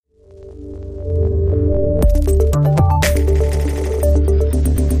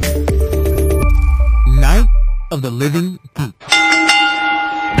of the Living Geek.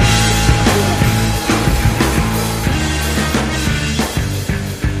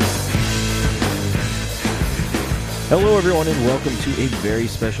 Hello, everyone, and welcome to a very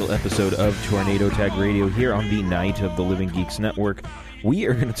special episode of Tornado Tag Radio here on the Night of the Living Geeks Network. We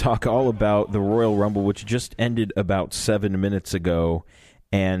are going to talk all about the Royal Rumble, which just ended about 7 minutes ago.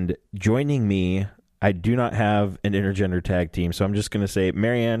 And joining me, I do not have an intergender tag team, so I'm just going to say,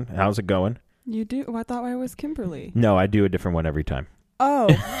 Marianne, how's it going? You do? Oh, I thought I was Kimberly. No, I do a different one every time. Oh,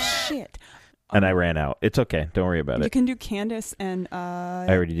 shit. And I ran out. It's okay. Don't worry about You it. can do Candace and... I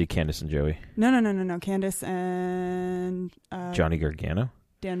already did Candace and Joey. No. Candace and... Johnny Gargano?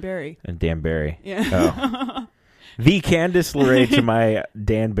 Dan Barry. And Dan Barry. Yeah. Oh. The Candice LeRae to my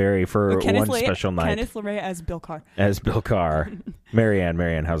Dan Barry for one special night. Candice LeRae as Bill Carr. As Bill Carr.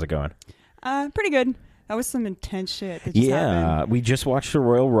 Marianne, how's it going? Pretty good. That was some intense shit that just happened. We just watched the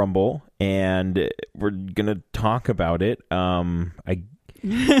Royal Rumble, and we're going to talk about it. I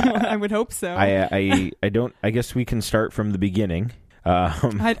would hope so. I guess we can start from the beginning.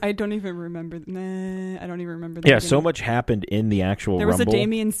 I don't even remember. I don't even remember. Yeah, so much happened in the actual Rumble. There was a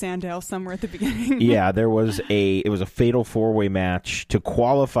Damien Sandow somewhere at the beginning. Yeah, it was a fatal four-way match to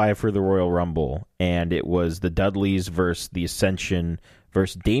qualify for the Royal Rumble, and it was the Dudleys versus the Ascension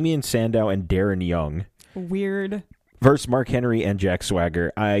versus Damien Sandow and Darren Young. Weird. Versus Mark Henry and Jack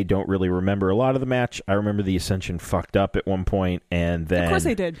Swagger. I don't really remember a lot of the match. I remember the Ascension fucked up at one point, and then... Of course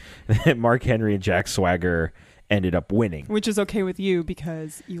they did. Mark Henry and Jack Swagger ended up winning. Which is okay with you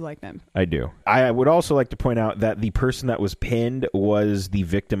because you like them. I do. I would also like to point out that the person that was pinned was the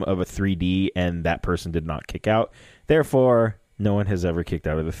victim of a 3D, and that person did not kick out. Therefore, no one has ever kicked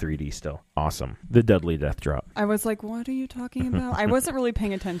out of the 3D still. Awesome. The Dudley Death Drop. I was like, what are you talking about? I wasn't really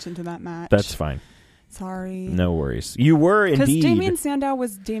paying attention to that match. That's fine. Sorry. No worries. You were indeed. Because Damien Sandow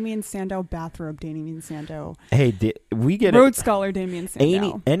was Damien Sandow bathrobe Damien Sandow. Hey, we get Rhodes Scholar Damien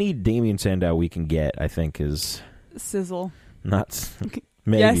Sandow. Any Damien Sandow we can get, I think, is... Sizzle. Not...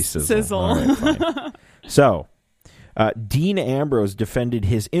 Maybe yes, sizzle. All right, fine. So, Dean Ambrose defended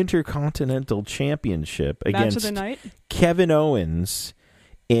his Intercontinental Championship against Match of the night? Kevin Owens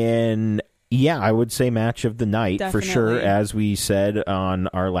in... Yeah, I would say match of the night. Definitely. For sure. As we said on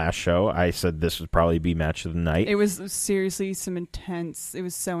our last show, I said this would probably be match of the night. It was seriously it was so intense. It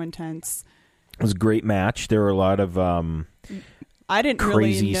was a great match. There were a lot of I didn't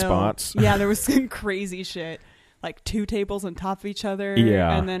crazy really know. spots. Yeah, there was some crazy shit. Like 2 tables on top of each other.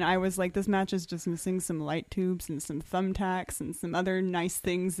 Yeah. And then I was like, this match is just missing some light tubes and some thumbtacks and some other nice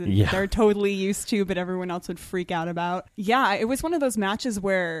things that they're totally used to, but everyone else would freak out about. Yeah, it was one of those matches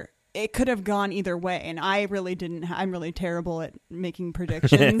where it could have gone either way, and I really didn't. I'm really terrible at making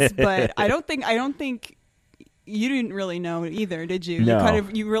predictions, but I don't think you didn't really know either, did you? No.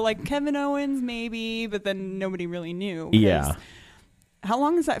 You were like Kevin Owens maybe, but then nobody really knew. Yeah. How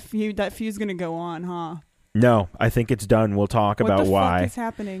long is that feud? That feud's going to go on, huh? No, I think it's done. We'll talk about why. What the fuck is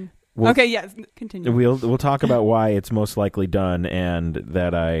happening? Okay, yes, continue. We'll talk about why it's most likely done, and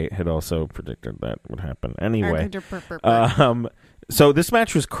that I had also predicted that would happen. Anyway, so this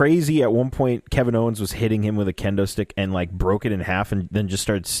match was crazy. At one point, Kevin Owens was hitting him with a kendo stick and like broke it in half, and then just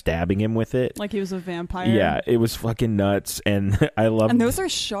started stabbing him with it, like he was a vampire. Yeah, it was fucking nuts, and I love. And those are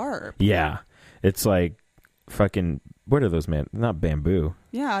sharp. Yeah, it's like fucking. What are those, man? Not bamboo.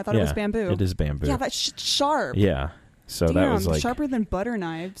 Yeah, I thought it was bamboo. It is bamboo. Yeah, that's sharp. Yeah. So Damn, that was like sharper than butter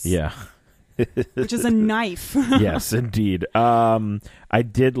knives. Yeah. Which is a knife. Yes, indeed. I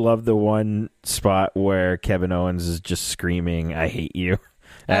did love the one spot where Kevin Owens is just screaming, "I hate you."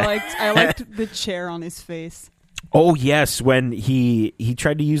 I liked the chair on his face. Oh yes, when he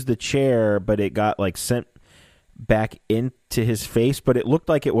tried to use the chair, but it got like sent back into his face, but it looked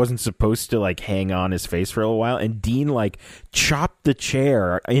like it wasn't supposed to like hang on his face for a while, and Dean like chopped the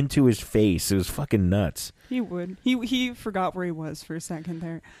chair into his face. It was fucking nuts. He would. He forgot where he was for a second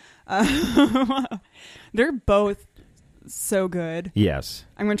there. They're both so good. Yes.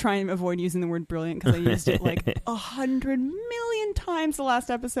 I'm going to try and avoid using the word brilliant because I used it like 100 million times the last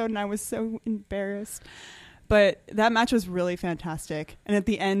episode, and I was so embarrassed. But that match was really fantastic. And at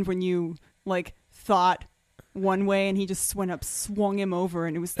the end, when you like thought one way and he just went up, swung him over,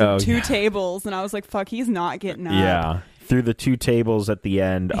 and it was two tables, and I was like, fuck, he's not getting up. Yeah. Through the 2 tables at the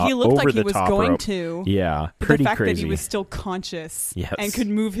end. He looked over like he the was top going rope. to. Yeah, but pretty the fact crazy. that he was still conscious Yes. and could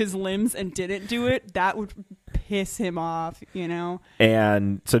move his limbs and didn't do it, that would piss him off, you know?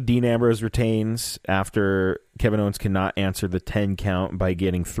 And so Dean Ambrose retains after Kevin Owens cannot answer the 10 count by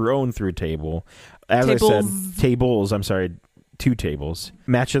getting thrown through a table. As I said, tables, I'm sorry, 2 tables.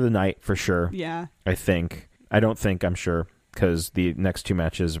 Match of the night for sure. Yeah. I think. I'm sure, because the next 2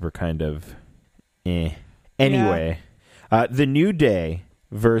 matches were kind of eh. Anyway, the New Day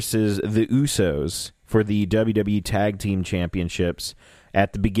versus the Usos for the WWE Tag Team Championships.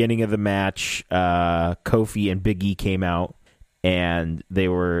 At the beginning of the match, Kofi and Big E came out, and they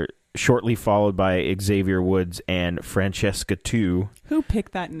were shortly followed by Xavier Woods and Francesca 2. Who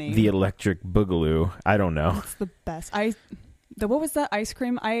picked that name? The Electric Boogaloo. I don't know. That's the best. What was that ice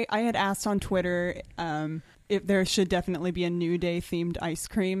cream? I had asked on Twitter if there should definitely be a New Day themed ice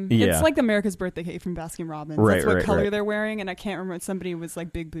cream. Yeah. It's like America's Birthday Cake from Baskin Robbins. Right, That's what right, color right. they're wearing, and I can't remember. Somebody was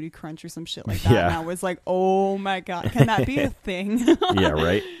like Big Booty Crunch or some shit like that. Yeah. And I was like, oh my God, can that be a thing? Yeah,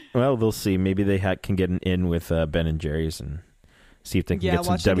 right. Well, they'll see. Maybe they can get an in with Ben and Jerry's and see if they can get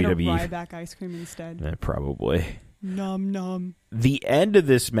some watch them WWE. get a Ryback ice cream instead. Probably. Nom nom. The end of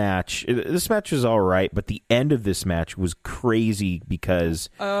this match was all right, but the end of this match was crazy because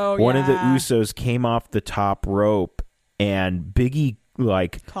one of the Usos came off the top rope and Big E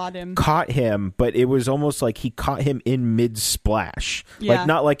caught him, but it was almost like he caught him in mid splash. Yeah. Like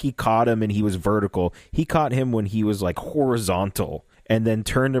not like he caught him and he was vertical. He caught him when he was like horizontal and then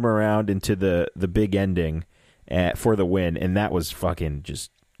turned him around into the big ending for the win, and that was fucking just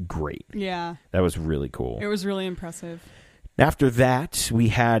great. Yeah. That was really cool. It was really impressive. After that, we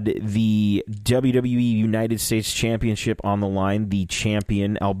had the WWE United States Championship on the line. The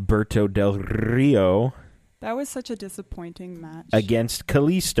champion, Alberto Del Rio, That was such a disappointing match. against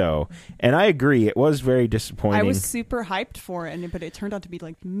Kalisto. And I agree, it was very disappointing. I was super hyped for it, but it turned out to be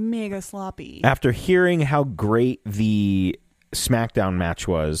like mega sloppy. After hearing how great the SmackDown match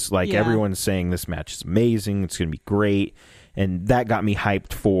was, everyone's saying this match is amazing, it's going to be great. And that got me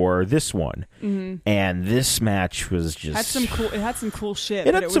hyped for this one. Mm-hmm. And this match was just... It had some cool shit.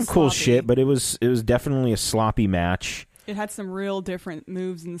 It had some cool shit, but it was definitely a sloppy match. It had some real different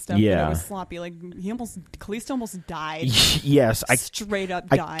moves and stuff. Yeah. But it was sloppy. Like, Kalisto almost died. Yes. Straight up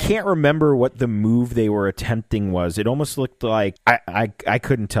died. I can't remember what the move they were attempting was. It almost looked like... I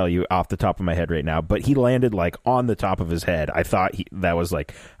couldn't tell you off the top of my head right now, but he landed like on the top of his head. I thought that was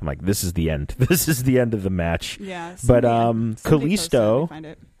like... I'm like, this is the end. This is the end of the match. Yeah. But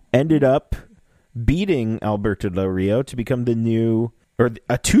Kalisto ended up beating Alberto Del Rio to become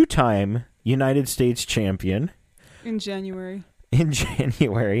a two-time United States champion. In January.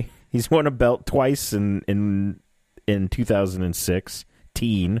 He's won a belt twice in 2006.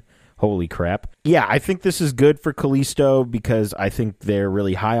 Holy crap. Yeah, I think this is good for Kalisto because I think they're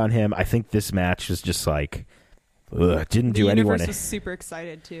really high on him. I think this match is just like... didn't do anyone... The universe was super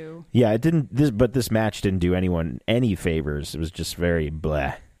excited, too. Yeah, it didn't... But this match didn't do anyone any favors. It was just very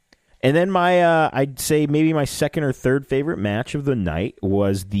bleh. And then I'd say maybe my second or third favorite match of the night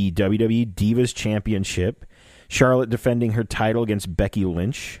was the WWE Divas Championship. Charlotte defending her title against Becky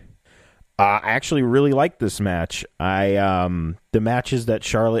Lynch. I actually really liked this match. The matches that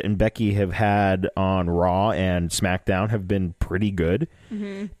Charlotte and Becky have had on Raw and SmackDown have been pretty good.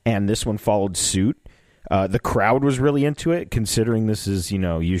 Mm-hmm. And this one followed suit. The crowd was really into it, considering this is,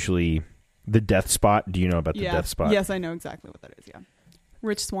 usually the death spot. Do you know about the death spot? Yes, I know exactly what that is, yeah.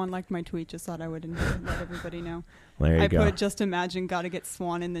 Rich Swan liked my tweet, just thought I would let everybody know. There you go. I put, just imagine, gotta get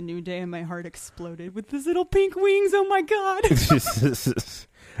Swan in the New Day, and my heart exploded with his little pink wings. Oh my God.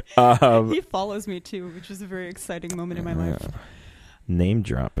 He follows me too, which is a very exciting moment in my life. Name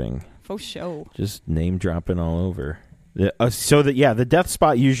dropping. Faux show. Just name dropping all over. The death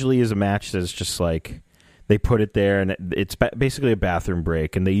spot usually is a match that's just like, they put it there, and it's basically a bathroom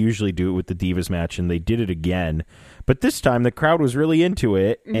break, and they usually do it with the Divas match, and they did it again. But this time, the crowd was really into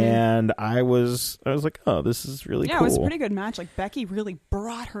it, mm-hmm. and I was like, oh, this is really cool. Yeah, it was a pretty good match. Like, Becky really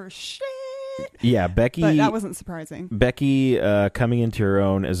brought her shit. Yeah, Becky... But that wasn't surprising. Becky coming into her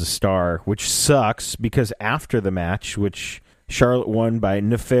own as a star, which sucks, because after the match, which Charlotte won by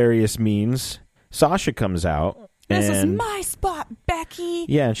nefarious means, Sasha comes out. This is my spot, Becky.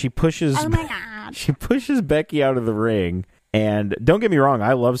 Yeah, and she pushes... Oh, my God. She pushes Becky out of the ring. And don't get me wrong,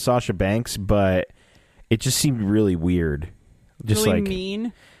 I love Sasha Banks, but it just seemed really weird. Just really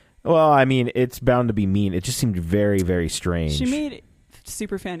mean? Well, I mean, it's bound to be mean. It just seemed very, very strange. She made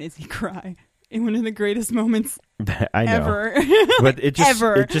superfan Izzy cry in one of the greatest moments I know. ever. But it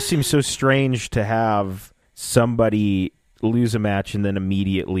just seems so strange to have somebody lose a match and then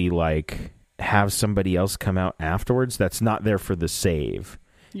immediately, have somebody else come out afterwards that's not there for the save.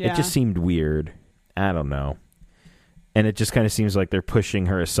 Yeah. It just seemed weird. I don't know. And it just kind of seems like they're pushing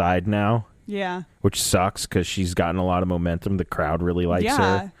her aside now. Yeah. Which sucks because she's gotten a lot of momentum. The crowd really likes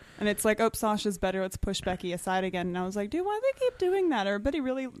her. And it's like, oh, Sasha's better. Let's push Becky aside again. And I was like, dude, why do they keep doing that? Everybody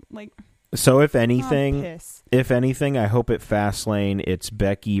really, So if anything, I hope at Fastlane it's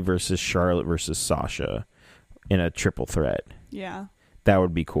Becky versus Charlotte versus Sasha in a triple threat. Yeah. That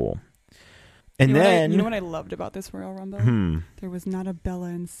would be cool. And you know what I loved about this Royal Rumble? There was not a Bella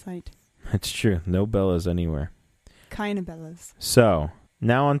in sight. That's true. No Bellas anywhere. Kind of Bellas. So,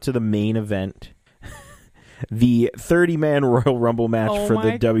 now on to the main event. The 30-man Royal Rumble match for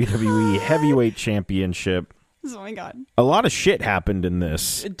the WWE Heavyweight Championship. Oh my God. A lot of shit happened in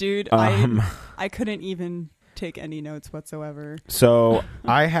this. Dude, I couldn't even take any notes whatsoever. So,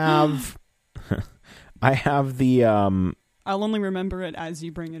 I have the I'll only remember it as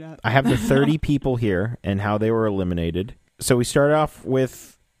you bring it up. I have the 30 people here and how they were eliminated. So we started off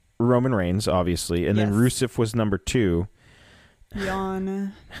with Roman Reigns, obviously, and then Rusev was number 2.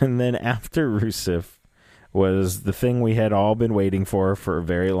 Yawn. And then after Rusev was the thing we had all been waiting for a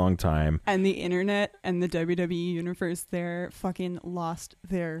very long time. And the internet and the WWE universe there fucking lost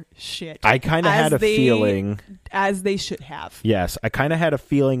their shit. I kind of had a feeling. As they should have. Yes, I kind of had a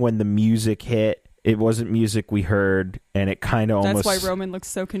feeling when the music hit. It wasn't music we heard, and it kind of almost... That's why Roman looks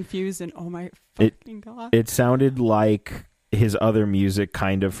so confused, and oh my fucking God. It sounded like his other music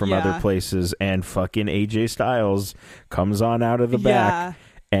kind of from other places, and fucking AJ Styles comes on out of the back,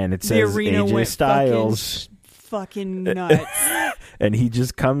 and it says AJ Styles. Fucking nuts. And he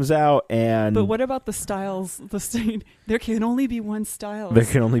just comes out and... But what about the Styles? There can only be one Styles. There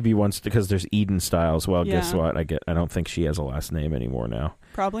can only be one, because there's Eden Styles. Well, guess what? I don't think she has a last name anymore now.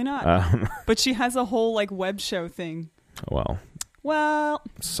 Probably not. But she has a whole web show thing. Well.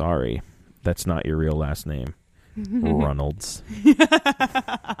 Sorry. That's not your real last name. Reynolds.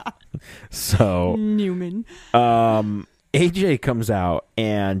 So. Newman. AJ comes out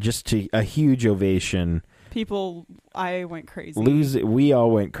and just to a huge ovation. I went crazy. We all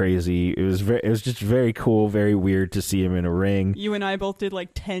went crazy. It was just very cool, very weird to see him in a ring. You and I both did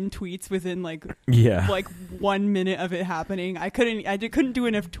 10 tweets within 1 minute of it happening. I couldn't do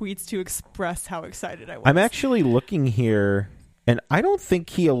enough tweets to express how excited I was. I'm actually looking here, and I don't think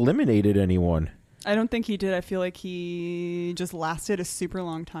he eliminated anyone. I don't think he did. I feel like he just lasted a super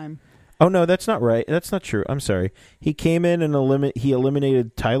long time. Oh, no, that's not right. That's not true. I'm sorry. He came in and he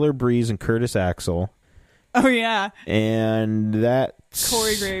eliminated Tyler Breeze and Curtis Axel. Oh, yeah. And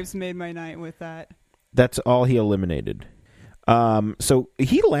Corey Graves made my night with that. That's all he eliminated. So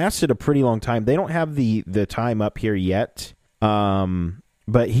he lasted a pretty long time. They don't have the time up here yet.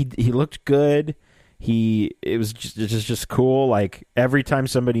 But he looked good. It was just cool. Every time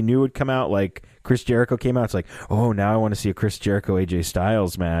somebody new would come out, Chris Jericho came out, it's oh, now I want to see a Chris Jericho AJ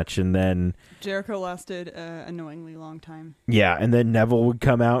Styles match. And then Jericho lasted an annoyingly long time. Yeah, and then Neville would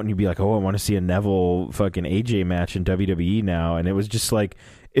come out and you'd be oh, I want to see a Neville fucking AJ match in WWE now. And it was just it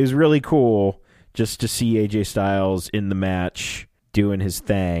was really cool just to see AJ Styles in the match doing his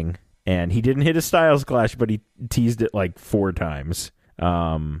thing. And he didn't hit a Styles Clash, but he teased it 4 times.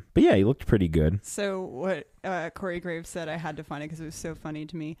 But yeah, he looked pretty good. So what Corey Graves said, I had to find it because it was so funny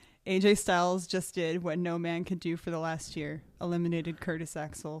to me. AJ Styles just did what no man could do for the last year: eliminated Curtis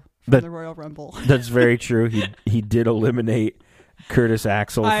Axel from the Royal Rumble. That's very true. He did eliminate Curtis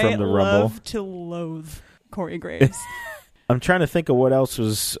Axel from the Rumble. I love to loathe Corey Graves. I'm trying to think of what else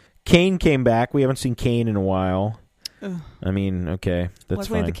was. Kane came back. We haven't seen Kane in a while. Ugh. I mean, okay, that's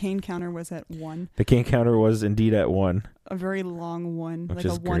fine. The Kane counter was at 1. The Kane counter was indeed at 1. A very long 1, which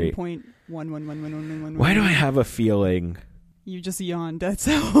is great. 1.11111. Why do I have a feeling? You just yawned. That's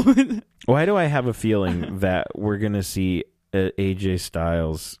how. Why do I have a feeling that we're gonna see AJ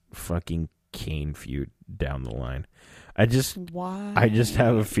Styles fucking Kane feud down the line? Why? I just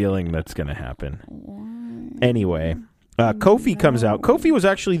have a feeling that's gonna happen. Why? Anyway, Kofi comes out. Kofi was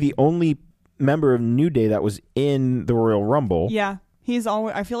actually the only member of New Day that was in the Royal Rumble. Yeah, he's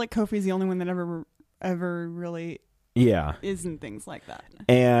always. I feel like Kofi's the only one that ever really is in things like that.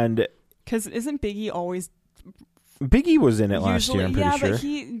 And because isn't Big E always? Big E was in it last year. I'm pretty sure.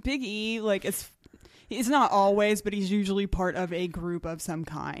 But Big E it's not always, but he's usually part of a group of some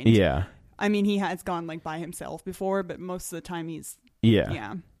kind. Yeah. I mean, he has gone by himself before, but most of the time he's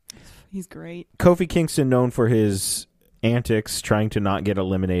he's great. Kofi Kingston, known for his antics trying to not get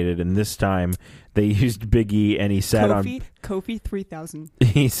eliminated, and this time they used Big E and he sat Kofi 3000.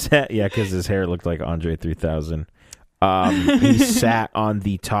 He sat because his hair looked like Andre 3000. He sat on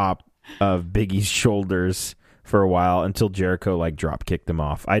the top of Big E's shoulders for a while until Jericho drop kicked him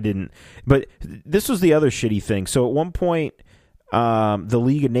off. But this was the other shitty thing. So at one point the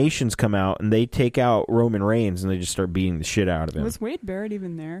League of Nations come out and they take out Roman Reigns and they just start beating the shit out of him. Was Wade Barrett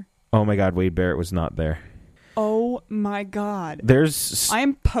even there? Oh my God, Wade Barrett was not there. Oh my God.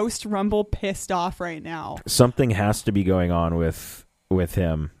 I'm post-Rumble pissed off right now. Something has to be going on with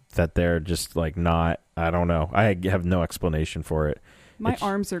him that they're just not, I don't know. I have no explanation for it. My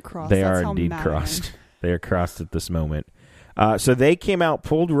arms are crossed. They are indeed crossed. They are crossed at this moment. So they came out,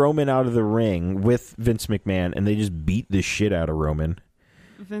 pulled Roman out of the ring with Vince McMahon, and they just beat the shit out of Roman.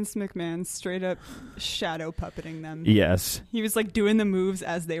 Vince McMahon straight up shadow puppeting them. Yes. He was like doing the moves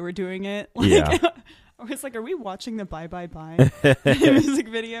as they were doing it. Like, Yeah. I was like, are we watching the Bye Bye Bye music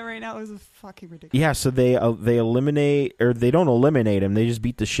video right now? It was fucking ridiculous. Yeah, so they eliminate, or they don't eliminate him, they just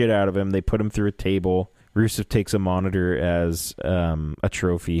beat the shit out of him. They put him through a table. Rusev takes a monitor as a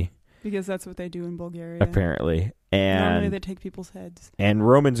trophy. Because that's what they do in Bulgaria. Apparently. Normally they take people's heads. And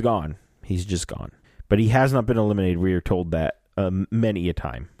Roman's gone. He's just gone. But he has not been eliminated. We are told that many a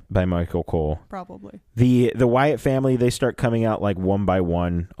time by Michael Cole. Probably. The Wyatt family, they start coming out like one by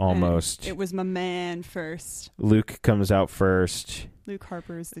one almost. And it was my man first. Luke comes out first. Luke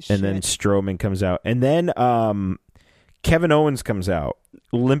Harper is the shit. And then Strowman comes out. And then Kevin Owens comes out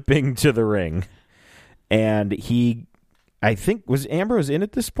limping to the ring. And I think, was Ambrose in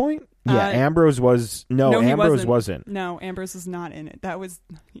at this point? Yeah, Ambrose was... No, Ambrose wasn't. No, Ambrose was not in it. That was...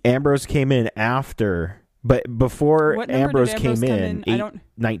 Ambrose came in after... But before Ambrose came in,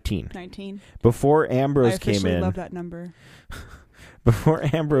 19. 19. Before Ambrose came in... I officially love that number. Before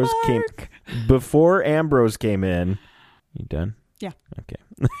Ambrose came in... You done? Yeah.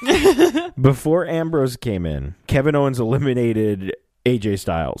 Okay. Before Ambrose came in, Kevin Owens eliminated AJ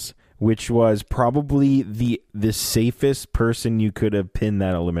Styles, which was probably the safest person you could have pinned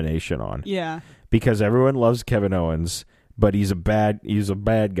that elimination on. Yeah. Because everyone loves Kevin Owens, but he's a bad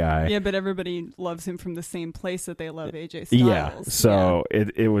guy. Yeah, but everybody loves him from the same place that they love AJ Styles. Yeah, so yeah.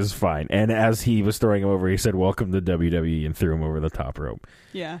 It was fine. And as he was throwing him over, he said, "Welcome to WWE," and threw him over the top rope.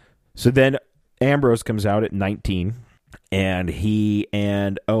 Yeah. So then Ambrose comes out at 19, and he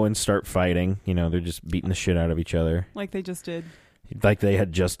and Owens start fighting. You know, they're just beating the shit out of each other. Like they just did. Like they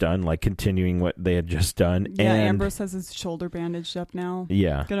had just done, like continuing what they had just done. Yeah, and Ambrose has his shoulder bandaged up now.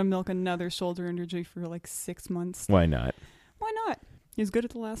 Yeah. Gonna milk another shoulder injury for like 6 months. Why not? Why not? He was good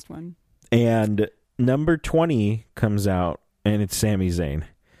at the last one. And number 20 comes out, and it's Sami Zayn.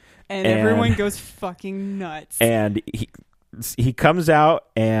 And everyone goes fucking nuts. And he comes out,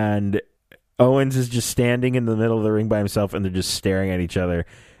 and Owens is just standing in the middle of the ring by himself, and they're just staring at each other.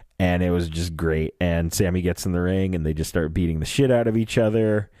 And it was just great. And Sammy gets in the ring, and they just start beating the shit out of each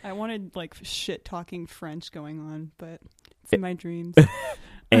other. I wanted, like, shit-talking French going on, but it's in my dreams.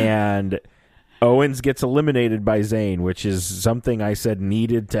 And Owens gets eliminated by Zayn, which is something I said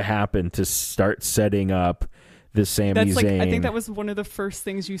needed to happen to start setting up the Sami Zayn. I think that was one of the first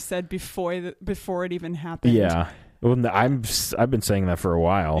things you said before it even happened. Yeah. Well, I've been saying that for a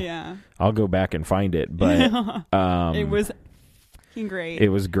while. Yeah. I'll go back and find it, but it was great. It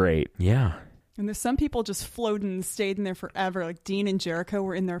was great. Yeah. And there's some people just floated and stayed in there forever. Like Dean and Jericho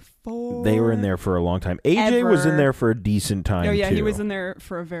were in there They were in there for a long time. AJ was in there for a decent time. Oh yeah, too. He was in there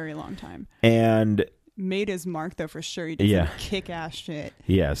for a very long time. And made his mark though for sure. He did some kick-ass shit.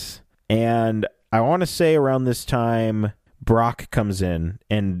 Yes. And I want to say around this time Brock comes in,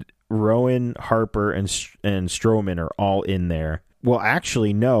 and Rowan, Harper, and Strowman are all in there. Well,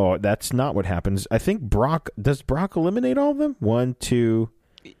 actually, no, that's not what happens. I think does Brock eliminate all of them? 1, 2.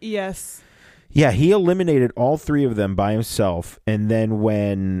 Yes. Yeah, he eliminated all 3 of them by himself. And then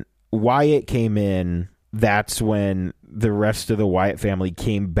when Wyatt came in, that's when the rest of the Wyatt family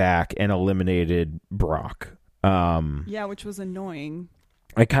came back and eliminated Brock. Yeah, which was annoying.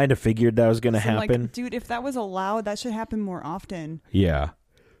 I kind of figured that was going to happen. Like, dude, if that was allowed, that should happen more often. Yeah.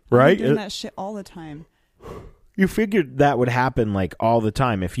 Right? Doing that shit all the time. You figured that would happen like all the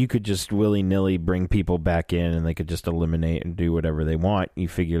time. If you could just willy-nilly bring people back in and they could just eliminate and do whatever they want, you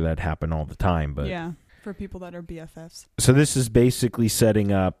figure that'd happen all the time. But yeah, for people that are BFFs. So this is basically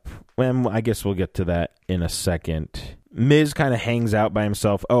setting up, well, I guess we'll get to that in a second. Miz kind of hangs out by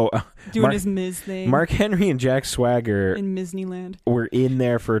himself. Doing his Miz thing. Mark Henry and Jack Swagger in Disneyland were in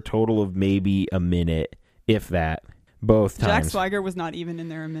there for a total of maybe a minute, if that. Both times. Jack Swagger was not even in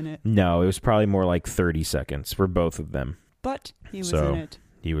there a minute. No, it was probably more like 30 seconds for both of them. But he was in it.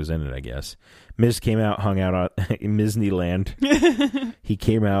 He was in it, I guess. Miz came out, hung out in Disneyland. He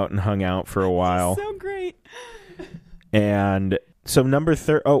came out and hung out for a while. So great. And so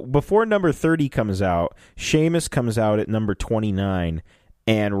before number 30 comes out, Sheamus comes out at number 29.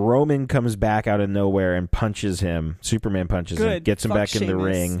 And Roman comes back out of nowhere and punches him. Superman punches him, gets him back in the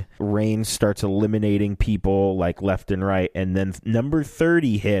ring. Reigns starts eliminating people like left and right. And then number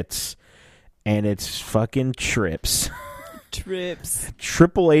 30 hits, and it's fucking Trips.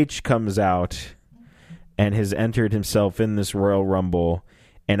 Triple H comes out and has entered himself in this Royal Rumble.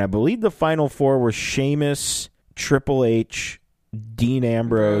 And I believe the final 4 were Sheamus, Triple H, Dean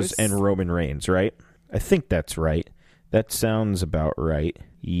Ambrose, and Roman Reigns, right? I think that's right. That sounds about right.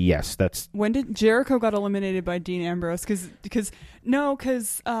 Yes, that's... When did Jericho got eliminated by Dean Ambrose? Because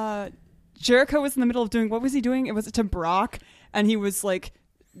Jericho was in the middle of doing... What was he doing? It was to Brock, and he was like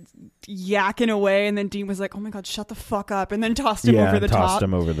yakking away, and then Dean was like, oh my God, shut the fuck up, and then tossed him over the top. tossed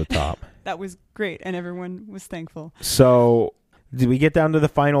him over the top. That was great, and everyone was thankful. So did we get down to the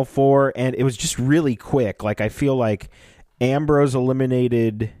final four, and it was just really quick. Like, I feel like Ambrose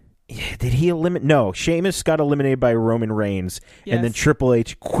eliminated... Did he eliminate? No, Sheamus got eliminated by Roman Reigns, yes. And then Triple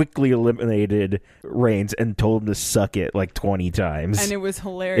H quickly eliminated Reigns and told him to suck it like 20 times. And it was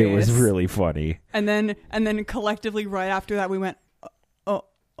hilarious. It was really funny. And then collectively right after that we went,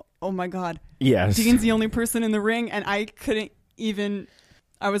 oh my God. Yes. Dean's the only person in the ring, and I couldn't even...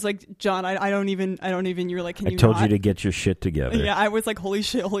 I was like, John, I don't even, you were like, can you I told not? you to get your shit together. Yeah, I was like, holy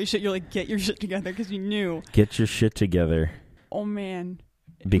shit. You're like, get your shit together, because you knew. Get your shit together. Oh, man.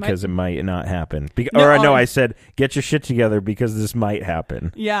 Because it might not happen. I said, get your shit together because this might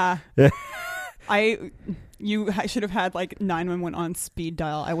happen. Yeah. I should have had like 911 on speed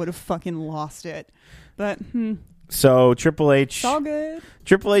dial. I would have fucking lost it. But, So, Triple H. It's all good.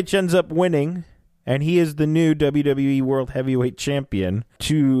 Triple H ends up winning, and he is the new WWE World Heavyweight Champion,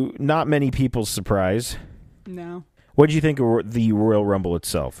 to not many people's surprise. No. What did you think of the Royal Rumble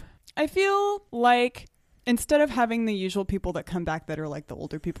itself? I feel like... Instead of having the usual people that come back that are like the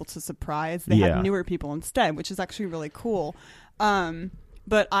older people to surprise, they had newer people instead, which is actually really cool.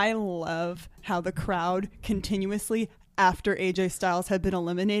 But I love how the crowd continuously, after AJ Styles had been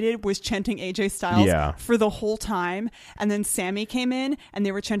eliminated, was chanting AJ Styles for the whole time. And then Sammy came in and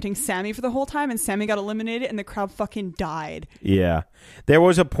they were chanting Sammy for the whole time, and Sammy got eliminated and the crowd fucking died. Yeah. There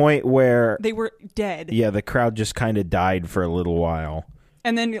was a point where... They were dead. Yeah, the crowd just kind of died for a little while.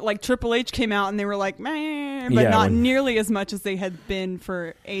 And then, like, Triple H came out and they were like, meh, but not nearly as much as they had been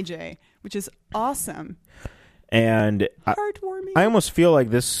for AJ, which is awesome. And heartwarming. I almost feel like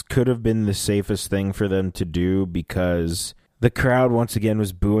this could have been the safest thing for them to do, because the crowd, once again,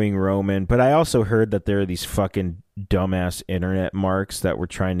 was booing Roman. But I also heard that there are these fucking dumbass internet marks that were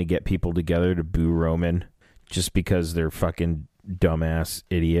trying to get people together to boo Roman just because they're fucking dumbass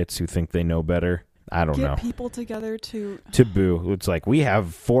idiots who think they know better. I don't know. Get people together to boo. It's like we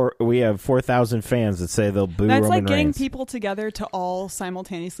have 4,000 fans that say they'll boo Roman Reigns. That's like getting people together to all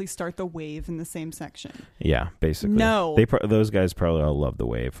simultaneously start the wave in the same section. Yeah, basically. No, those guys probably all love the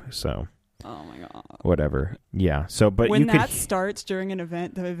wave. So. Oh my God. Whatever. Yeah. So, but when that starts during an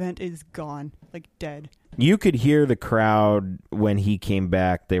event, the event is gone, like dead. You could hear the crowd when he came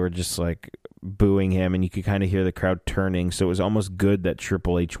back. They were just like booing him, and you could kind of hear the crowd turning. So it was almost good that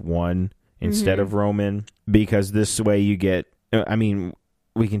Triple H won instead of Roman, because this way you get, I mean,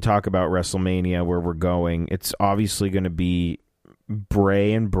 we can talk about WrestleMania where we're going. It's obviously going to be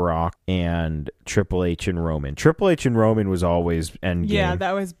Bray and Brock and Triple H and Roman. Triple H and Roman was always endgame. Yeah,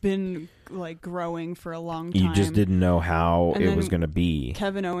 that was been like growing for a long time. You just didn't know how it was going to be.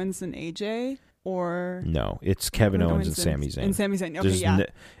 Kevin Owens and AJ, or no, it's Kevin Owens and Sami Zayn. And Sami Zayn. Okay,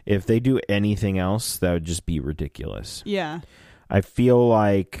 if they do anything else, that would just be ridiculous. Yeah, I feel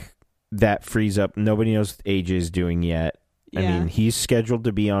like that frees up. Nobody knows what AJ's doing yet. I mean, he's scheduled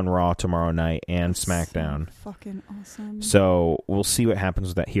to be on Raw tomorrow night and SmackDown. So fucking awesome. So we'll see what happens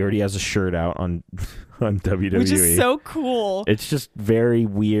with that. He already has a shirt out on WWE. Which is so cool. It's just very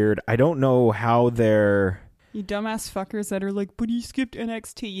weird. I don't know how they're... You dumbass fuckers that are like, but he skipped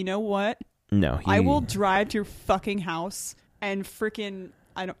NXT. You know what? No. I will drive to your fucking house and freaking...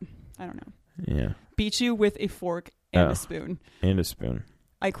 I don't know. Yeah. Beat you with a fork and a spoon. And a spoon.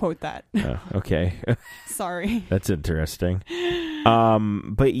 I quote that. Oh, okay. Sorry. That's interesting.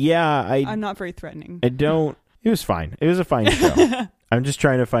 But yeah, I'm not very threatening. It was fine. It was a fine show. I'm just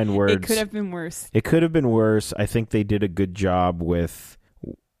trying to find words. It could have been worse. It could have been worse. I think they did a good job with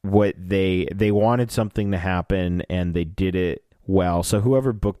what they wanted something to happen, and they did it well. So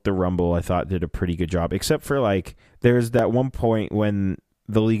whoever booked the Rumble, I thought, did a pretty good job. Except for, like, there's that one point when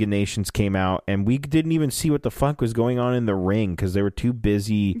the League of Nations came out, and we didn't even see what the fuck was going on in the ring because they were too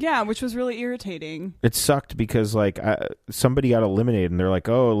busy. Yeah, which was really irritating. It sucked because, like, somebody got eliminated, and they're like,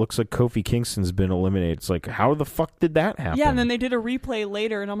 oh, it looks like Kofi Kingston's been eliminated. It's like, how the fuck did that happen? Yeah, and then they did a replay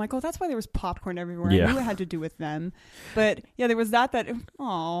later, and I'm like, oh, that's why there was popcorn everywhere. Yeah. I knew it had to do with them. But, yeah, there was that,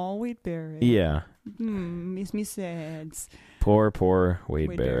 oh, Wade Barrett. Yeah. Makes me sad. Poor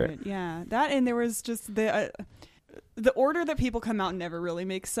Wade Barrett. Yeah, that, and there was just the order that people come out never really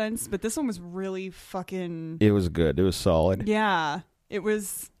makes sense, but this one was really fucking... It was good. It was solid. Yeah. It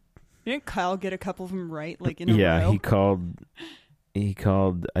was... Didn't Kyle get a couple of them right, like, in a row? Yeah, he called...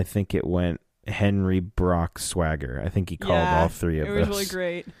 I think it went Henry, Brock, Swagger. I think he called all three of those. It was really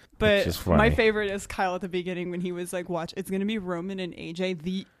great. But my favorite is Kyle at the beginning when he was like, watch, it's going to be Roman and AJ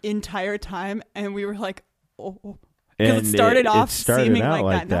the entire time. And we were like, oh. Because it started off seeming like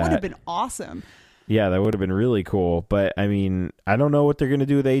that. That would have been awesome. Yeah, that would have been really cool. But, I mean, I don't know what they're going to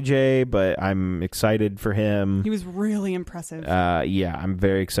do with AJ, but I'm excited for him. He was really impressive. Yeah, I'm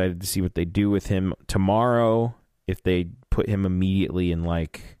very excited to see what they do with him tomorrow. If they put him immediately in,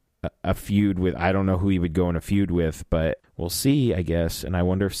 like, a feud with, I don't know who he would go in a feud with, but we'll see, I guess. And I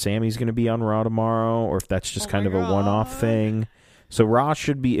wonder if Sammy's going to be on Raw tomorrow, or if that's just kind of a one-off thing. So Raw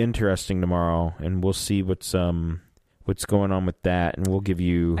should be interesting tomorrow, and we'll see what's going on with that, and we'll give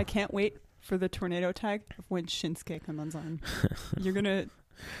you... I can't wait for the tornado tag of when Shinsuke comes on. You're gonna...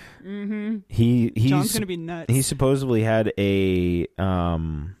 John's gonna be nuts. He supposedly had a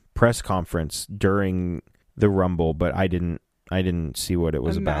press conference during the Rumble, but I didn't see what it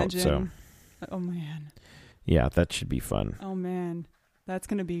was about. So, oh man, yeah, that should be fun. Oh man, that's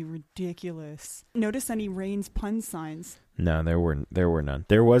gonna be ridiculous. Notice any Reigns pun signs? No, there were none.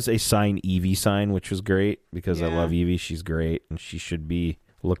 There was a Evie sign, which was great because I love Evie. She's great, and she should be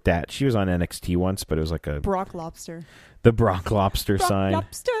looked at. She was on NXT once, but it was like a Brock Lobster. The Brock Lobster sign.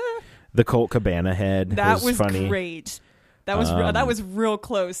 Lobster. The Colt Cabana head. That was funny. Great. That was real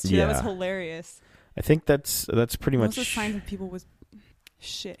close too. Yeah. That was hilarious. I think that's pretty much. Those are signs of people with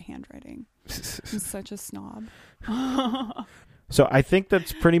shit handwriting. I'm such a snob. So I think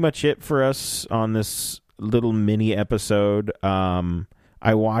that's pretty much it for us on this little mini episode.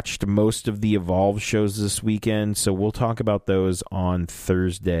 I watched most of the Evolve shows this weekend, so we'll talk about those on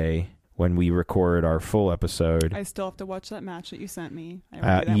Thursday when we record our full episode. I still have to watch that match that you sent me.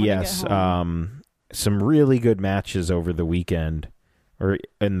 Yes, some really good matches over the weekend, or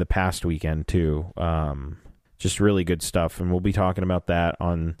in the past weekend too. Just really good stuff, and we'll be talking about that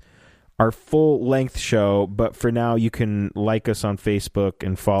on our full-length show. But for now, you can like us on Facebook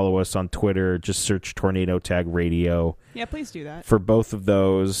and follow us on Twitter. Just search Tornado Tag Radio. Yeah, please do that. For both of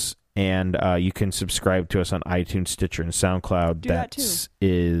those. And you can subscribe to us on iTunes, Stitcher, and SoundCloud. That too.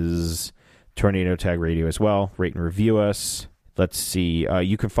 Is Tornado Tag Radio as well. Rate and review us. Let's see.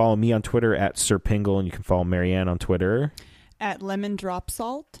 You can follow me on Twitter at Sir Pingle, and you can follow Marianne on Twitter at Lemon Drop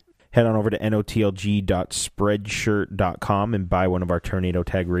Salt. Head on over to notlg.spreadshirt.com and buy one of our Tornado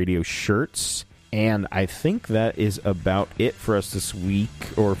Tag Radio shirts. And I think that is about it for us this week,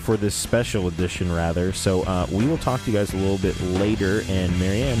 or for this special edition, rather. So we will talk to you guys a little bit later. And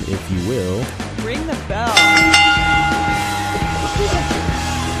Marianne, if you will... Ring the bell.